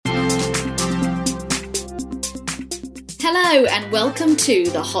Hello and welcome to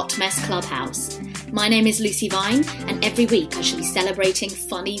the Hot Mess Clubhouse. My name is Lucy Vine and every week I shall be celebrating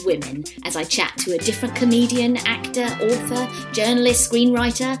funny women as I chat to a different comedian, actor, author, journalist,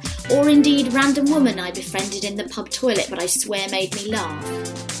 screenwriter, or indeed random woman I befriended in the pub toilet but I swear made me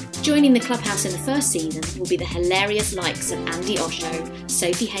laugh. Joining the Clubhouse in the first season will be the hilarious likes of Andy Osho,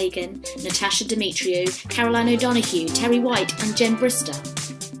 Sophie Hagen, Natasha Demetriou, Caroline O'Donoghue, Terry White and Jen Brister.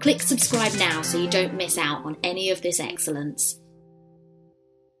 Click subscribe now so you don't miss out on any of this excellence.